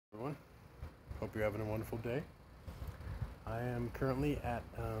Hope you're having a wonderful day. I am currently at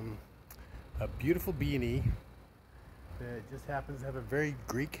a beautiful B&E that just happens to have a very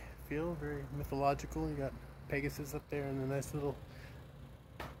Greek feel, very mythological. You got Pegasus up there and a nice little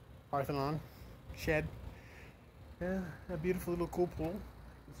Parthenon shed. Yeah, a beautiful little cool pool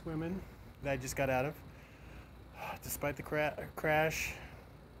to swim in that I just got out of. Despite the crash,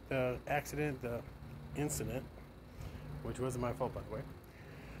 the accident, the incident, which wasn't my fault, by the way.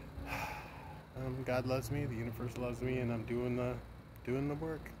 God loves me, the universe loves me, and I'm doing the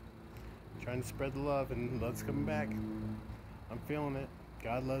work, trying to spread the love, and love's coming back. I'm feeling it.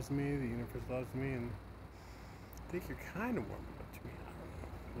 God loves me, the universe loves me, and I think you're kind of warming up to me. I don't know.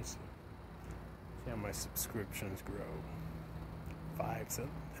 We'll see. See how my subscriptions grow. 5, so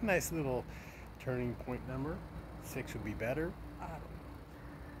a nice little turning point number. 6 would be better. I don't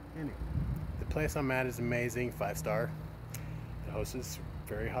know. Anyway, the place I'm at is amazing. 5-star. The host is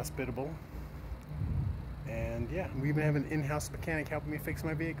very hospitable. And yeah, we even have an in-house mechanic helping me fix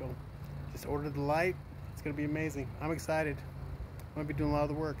my vehicle. Just ordered the light. It's going to be amazing. I'm excited. I'm going to be doing a lot of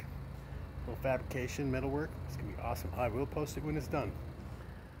the work. A little fabrication, metal work. It's going to be awesome. I will post it when it's done.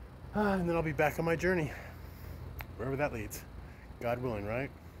 And then I'll be back on my journey. Wherever that leads. God willing, right?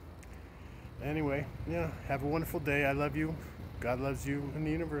 Anyway, yeah, have a wonderful day. I love you. God loves you. And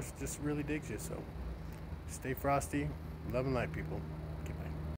the universe just really digs you. So stay frosty. Love and light, people.